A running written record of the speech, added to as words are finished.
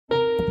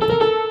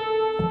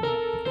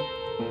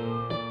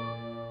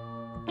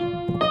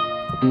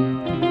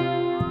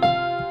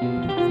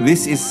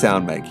This is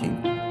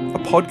Soundmaking, a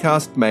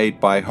podcast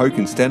made by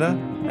Håkan Stenner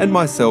and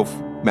myself,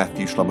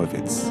 Matthew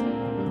Schlomowitz.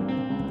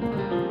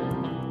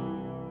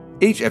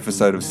 Each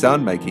episode of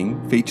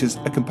Soundmaking features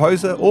a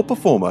composer or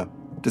performer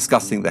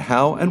discussing the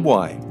how and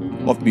why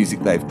of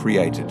music they've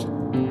created.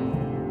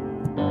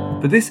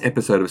 For this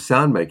episode of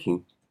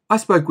Soundmaking, I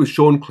spoke with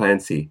Sean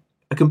Clancy,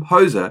 a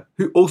composer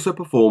who also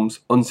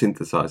performs on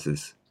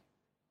synthesizers.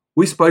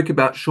 We spoke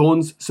about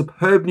Sean's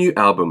superb new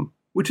album,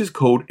 which is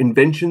called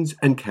Inventions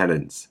and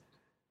Canons.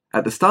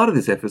 At the start of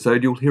this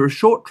episode, you'll hear a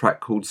short track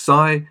called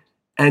Sigh,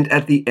 and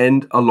at the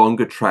end, a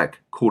longer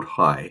track called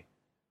High.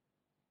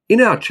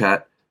 In our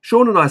chat,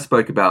 Sean and I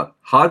spoke about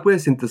hardware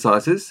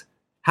synthesizers,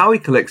 how he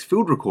collects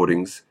field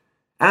recordings,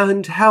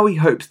 and how he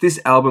hopes this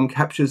album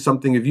captures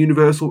something of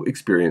universal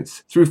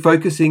experience through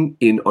focusing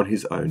in on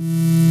his own.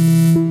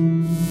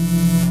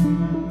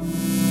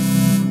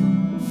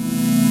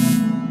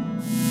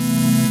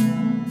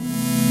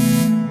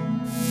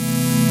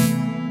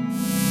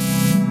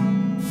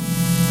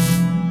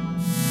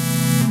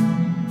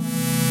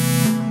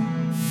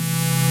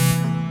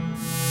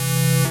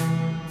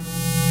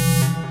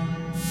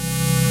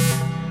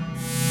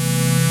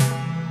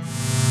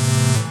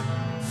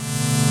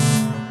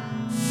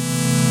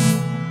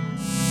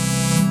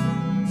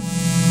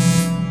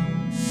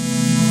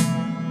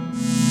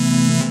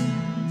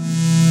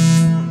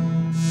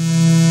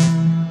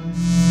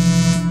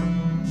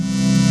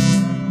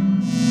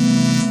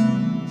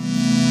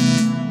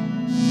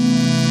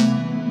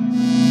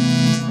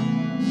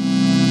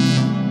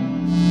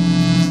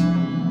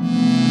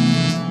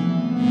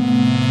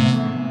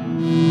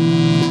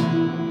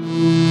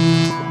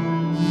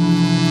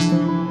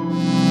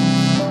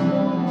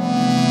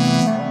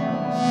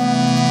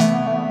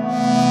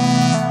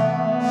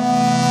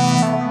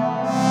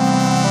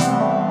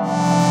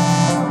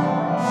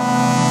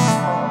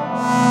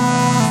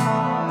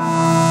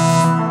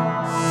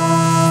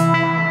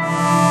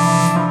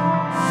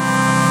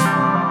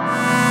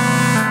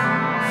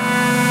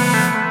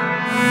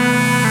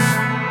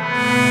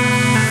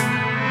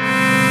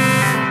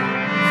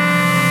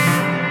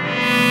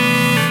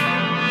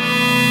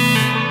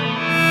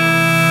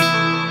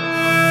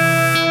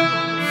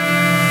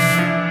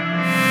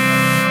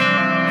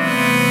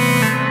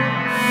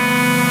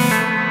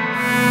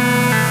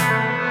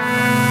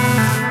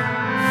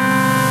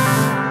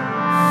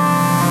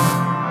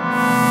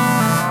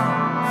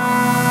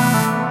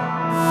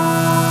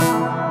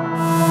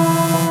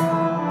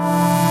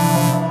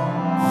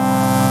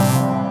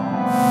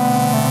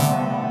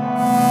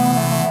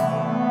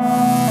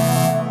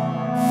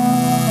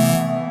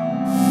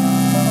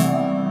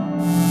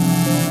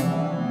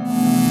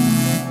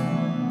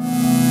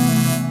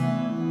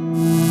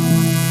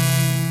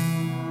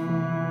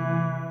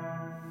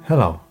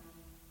 Hello,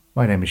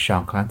 my name is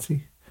Sean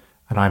Clancy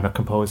and I'm a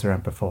composer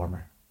and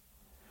performer.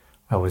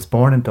 I was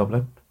born in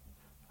Dublin,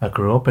 I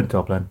grew up in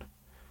Dublin,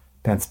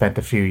 then spent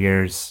a few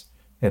years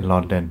in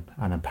London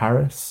and in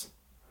Paris,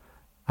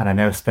 and I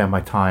now spend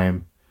my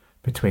time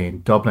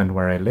between Dublin,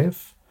 where I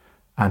live,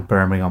 and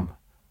Birmingham,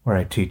 where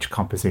I teach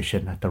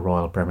composition at the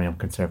Royal Birmingham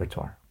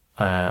Conservatoire.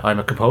 I'm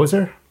a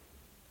composer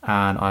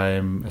and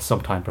I'm a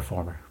sometime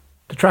performer.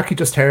 The track you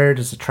just heard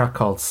is a track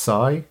called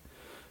Sigh,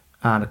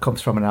 and it comes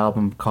from an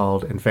album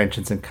called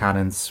Inventions and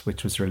Canons,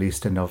 which was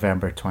released in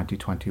November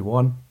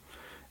 2021.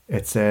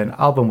 It's an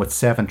album with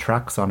 7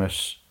 tracks on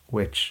it,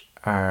 which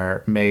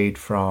are made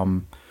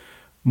from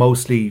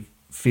mostly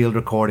field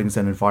recordings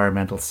and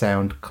environmental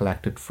sound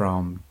collected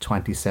from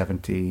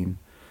 2017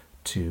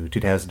 to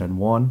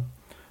 2001.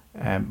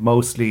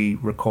 Mostly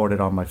recorded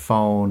on my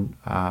phone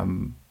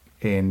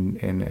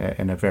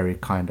in a very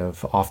kind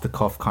of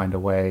off-the-cuff kind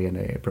of way, in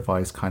an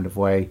improvised kind of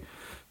way.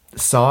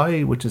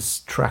 Sigh, which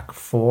is track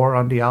 4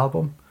 on the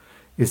album,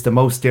 is the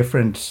most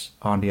different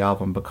on the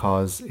album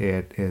because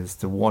it is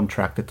the one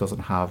track that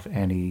doesn't have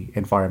any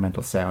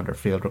environmental sound or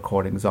field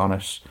recordings on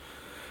it.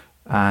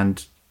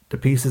 And the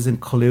piece is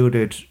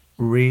included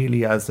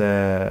really as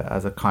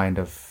a kind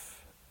of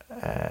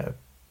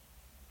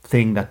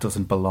thing that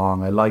doesn't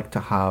belong. I like to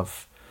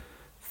have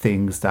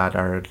things that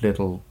are a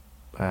little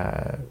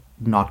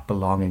not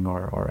belonging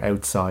or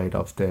outside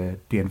of the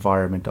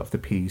environment of the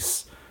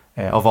piece.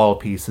 Of all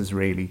pieces,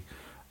 really,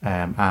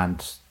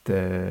 and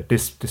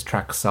this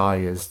track Sigh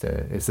is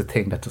the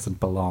thing that doesn't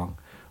belong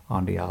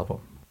on the album.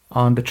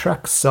 On the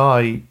track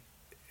Sigh,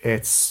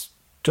 it's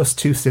just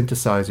 2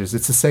 synthesizers.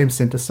 It's the same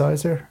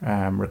synthesizer,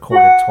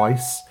 recorded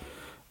twice,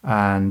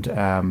 and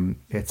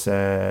it's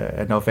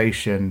a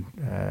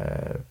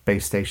Novation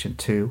Bass Station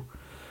 2,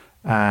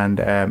 and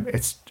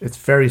it's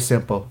very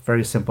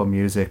simple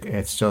music.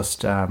 It's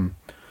just the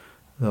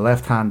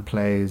left hand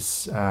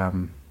plays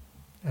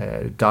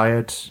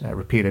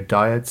repeated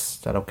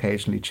dyads that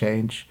occasionally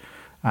change,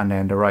 and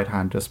then the right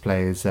hand just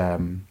plays a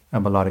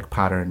melodic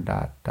pattern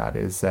that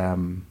is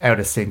out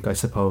of sync, I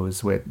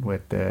suppose,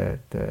 with the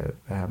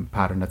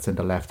pattern that's in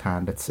the left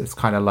hand. It's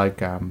kind of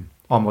like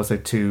almost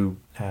like 2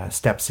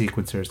 step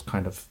sequencers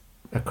kind of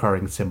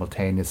occurring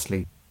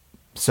simultaneously.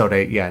 So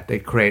they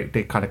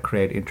kind of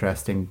create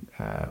interesting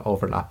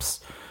overlaps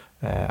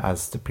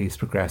as the piece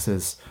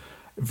progresses.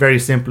 Very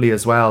simply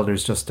as well,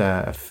 there's just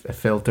a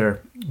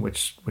filter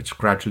which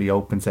gradually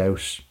opens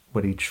out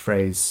with each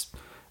phrase.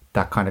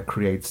 That kind of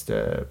creates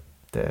the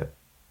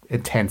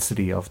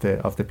intensity of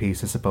the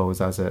piece, I suppose,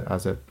 as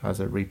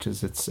it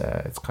reaches its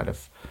kind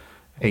of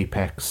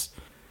apex.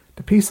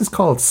 The piece is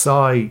called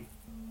Sigh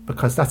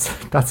because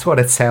that's what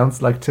it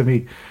sounds like to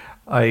me.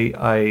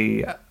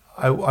 I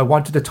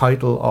wanted to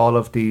title all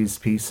of these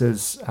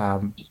pieces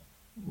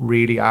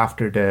really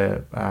after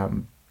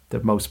the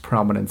most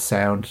prominent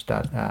sound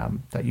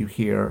that you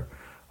hear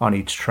on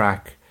each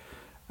track,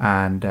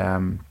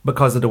 and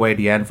because of the way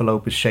the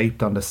envelope is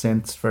shaped on the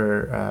synths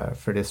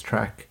for this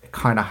track, it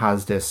kind of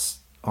has this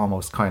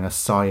almost kind of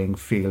sighing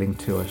feeling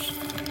to it.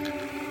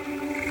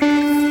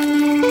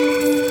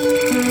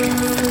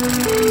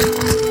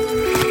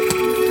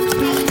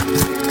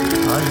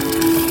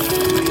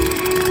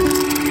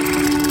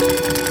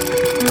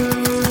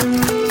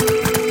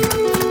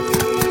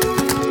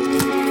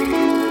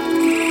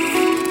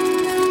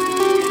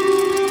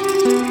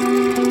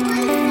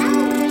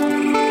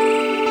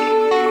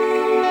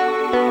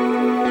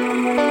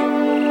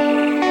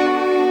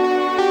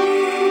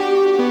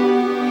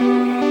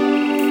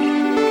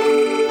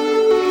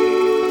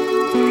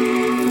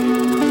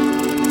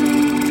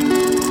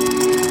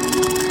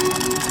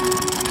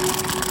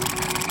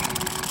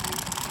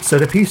 So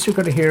the piece you're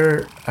going to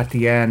hear at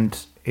the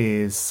end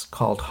is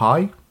called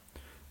High,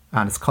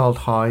 and it's called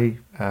High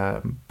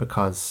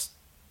because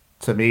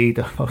to me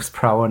the most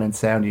prominent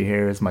sound you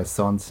hear is my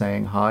son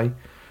saying hi.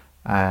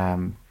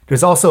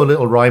 There's also a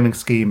little rhyming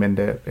scheme in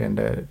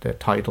the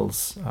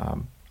titles,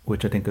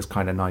 which I think is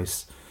kind of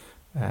nice,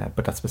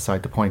 but that's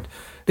beside the point.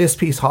 This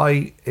piece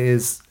High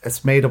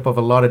it's made up of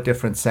a lot of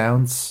different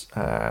sounds.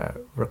 I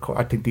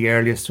think the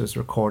earliest was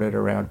recorded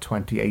around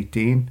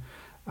 2018.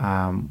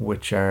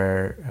 Which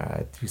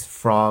are these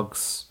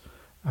frogs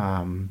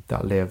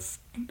that live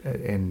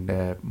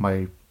in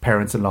my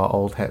parents-in-law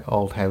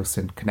old house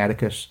in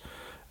Connecticut.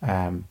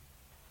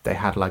 They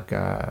had like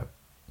a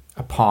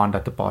pond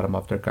at the bottom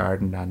of their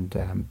garden,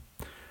 and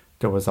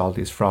there was all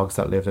these frogs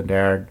that lived in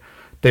there.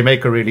 They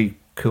make a really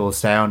cool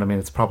sound. I mean,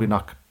 it's probably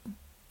not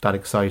that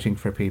exciting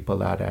for people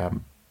that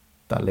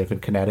live in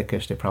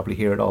Connecticut. They probably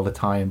hear it all the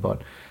time,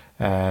 but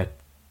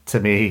to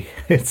me,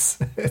 it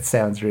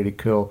sounds really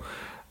cool.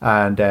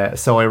 And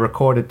so I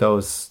recorded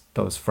those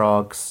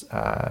frogs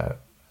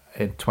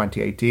in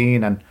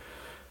 2018, and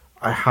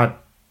I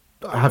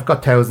have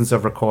got thousands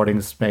of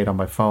recordings made on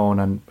my phone.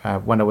 And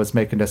when I was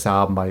making this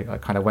album, I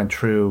kind of went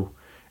through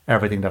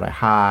everything that I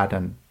had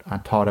and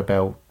thought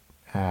about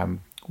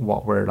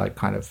what were like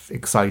kind of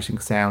exciting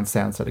sounds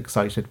that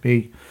excited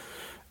me.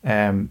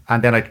 And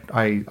then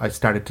I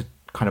started to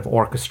kind of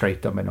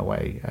orchestrate them in a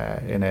way,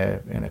 in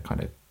a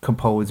kind of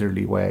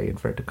composerly way,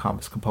 inverted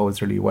commas,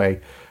 composerly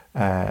way.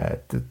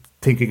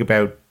 Thinking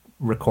about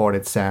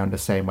recorded sound the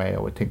same way I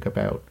would think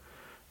about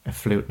a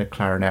flute and a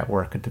clarinet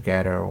working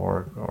together,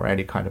 or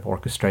any kind of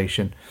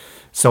orchestration.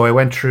 So I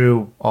went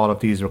through all of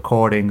these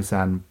recordings,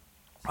 and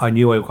I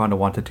knew I kind of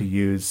wanted to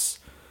use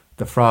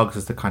the frogs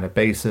as the kind of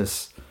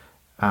basis,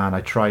 and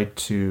I tried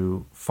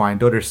to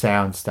find other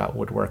sounds that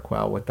would work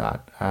well with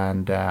that.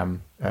 And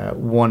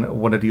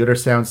one of the other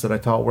sounds that I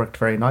thought worked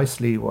very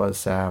nicely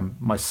was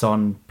my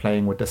son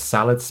playing with the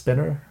salad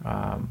spinner.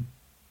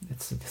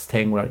 It's this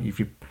thing where if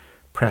you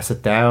press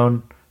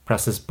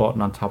this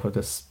button on top of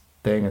this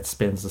thing, it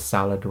spins the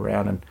salad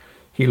around, and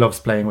he loves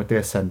playing with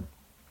this. And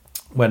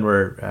when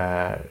we're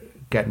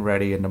getting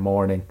ready in the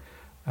morning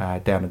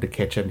down in the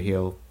kitchen,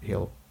 he'll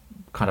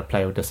kind of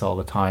play with this all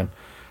the time.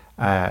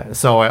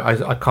 So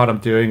I caught him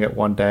doing it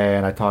one day,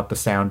 and I thought the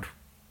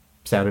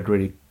sounded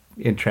really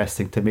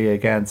interesting to me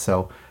again.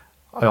 So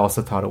I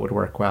also thought it would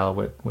work well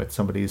with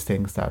some of these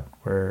things that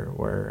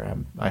were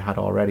I had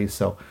already.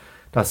 So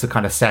that's the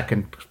kind of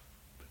second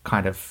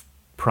kind of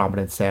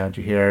prominent sound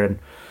you hear. And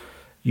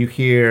you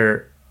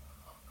hear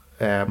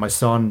my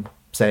son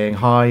saying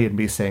hi and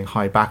me saying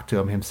hi back to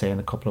him saying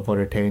a couple of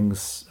other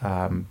things.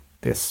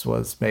 This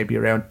was maybe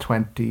around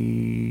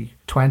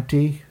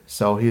 2020,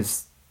 so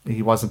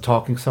he wasn't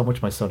talking so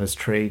much. My son is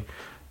 3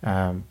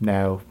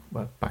 now.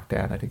 Well, back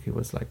then I think he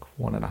was like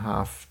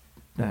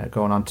 1.5,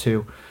 going on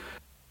 2.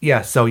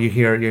 Yeah, so you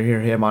hear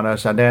him on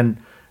it, and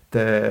then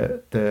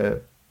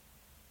the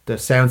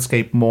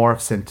soundscape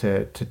morphs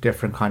into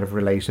different kind of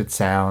related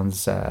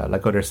sounds.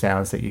 Like other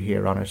sounds that you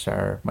hear on it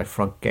are my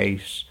front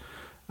gate.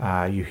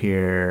 You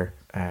hear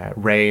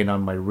rain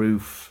on my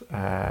roof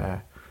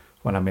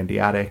when I'm in the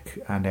attic,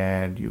 and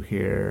then you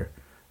hear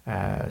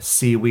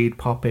seaweed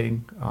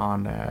popping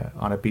on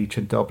a beach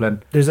in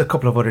Dublin. There's a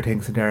couple of other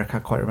things in there. I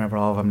can't quite remember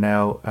all of them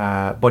now.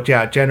 But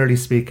yeah, generally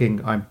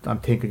speaking, I'm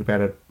thinking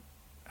about it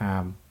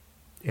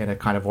in a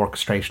kind of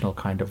orchestrational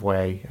kind of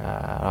way.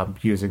 I'm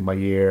using my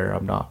ear.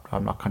 I'm not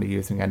kind of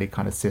using any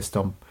kind of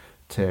system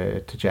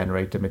to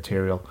generate the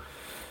material.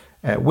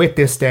 With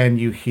this, then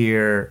you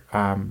hear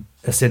a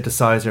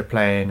synthesizer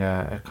playing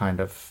a kind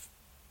of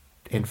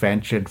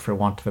invention, for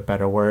want of a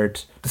better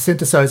word. The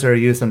synthesizer I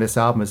used on this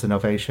album is an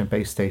Ovation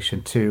Bass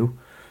Station 2.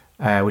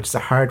 which is a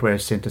hardware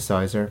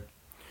synthesizer.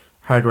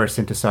 Hardware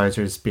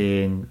synthesizers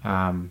being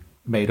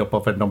made up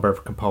of a number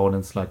of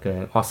components like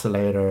an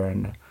oscillator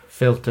and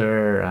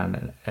filter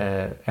and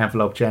an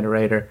envelope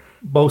generator.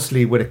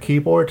 Mostly with a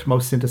keyboard.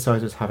 Most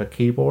synthesizers have a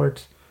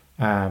keyboard,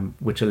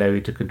 which allow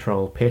you to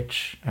control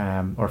pitch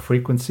or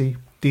frequency.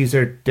 These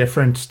are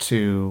different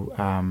to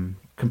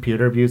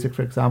computer music,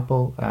 for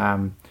example,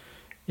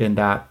 in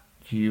that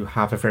you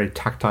have a very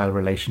tactile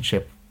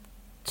relationship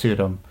to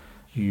them.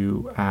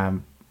 You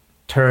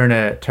turn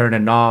a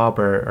knob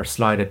or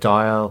slide a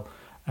dial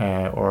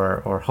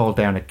or hold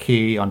down a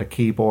key on the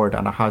keyboard,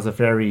 and it has a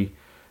very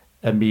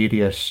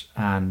immediate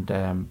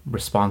and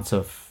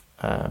responsive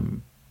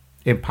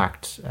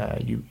impact.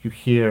 You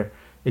hear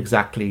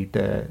exactly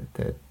the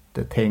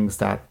things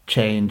that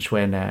change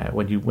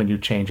when you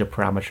change a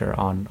parameter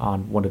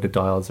on one of the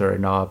dials or a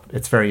knob.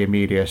 It's very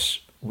immediate,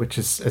 which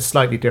is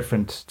slightly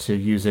different to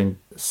using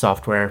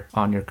software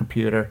on your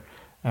computer,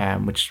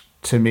 which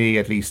to me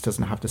at least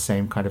doesn't have the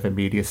same kind of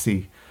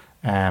immediacy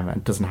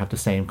and doesn't have the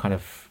same kind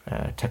of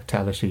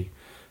tactility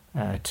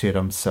to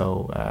them.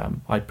 So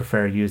I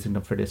prefer using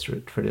them for this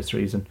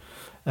reason.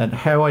 And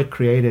how I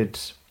created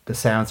the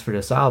sounds for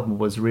this album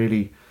was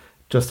really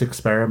just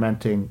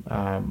experimenting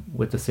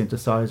with the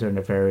synthesizer in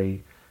a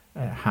very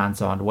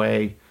hands-on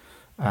way.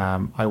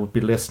 I would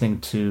be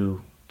listening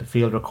to the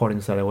field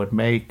recordings that I would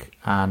make,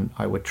 and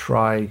I would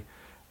try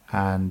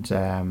and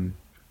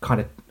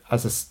kind of,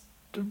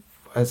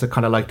 as I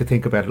kind of like to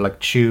think about it, like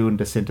tune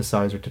the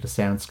synthesizer to the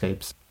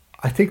soundscapes.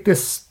 I think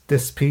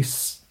this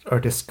piece or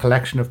this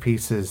collection of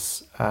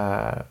pieces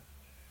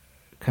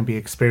can be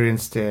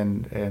experienced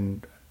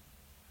in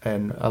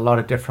a lot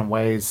of different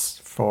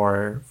ways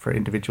for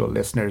individual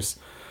listeners.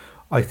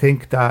 I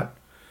think that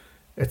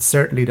it's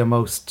certainly the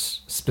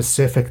most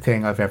specific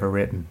thing I've ever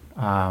written.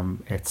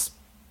 It's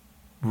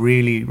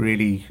really,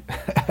 really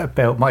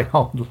about my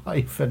own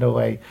life in a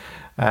way.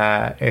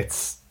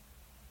 It's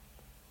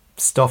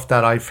stuff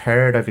that I've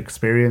heard, I've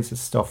experienced.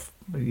 It's stuff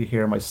you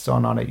hear my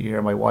son on it, you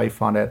hear my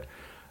wife on it.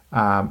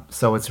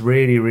 So it's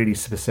really, really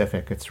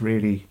specific. It's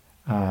really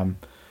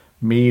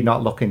me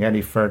not looking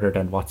any further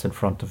than what's in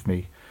front of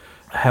me.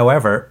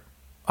 However,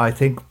 I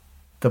think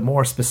the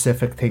more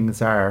specific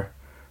things are,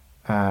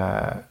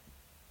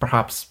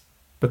 perhaps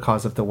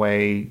because of the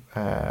way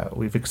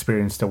we've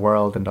experienced the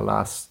world in the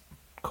last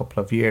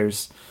couple of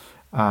years,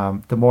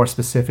 the more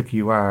specific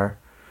you are,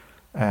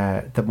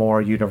 the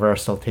more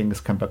universal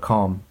things can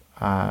become.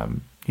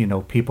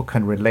 People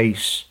can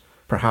relate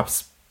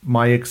perhaps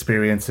my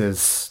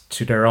experiences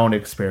to their own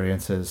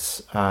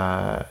experiences.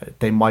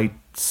 They might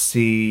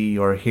see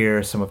or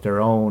hear some of their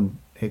own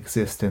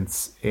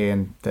existence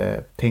in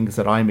the things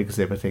that I'm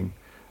exhibiting,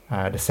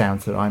 the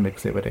sounds that I'm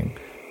exhibiting.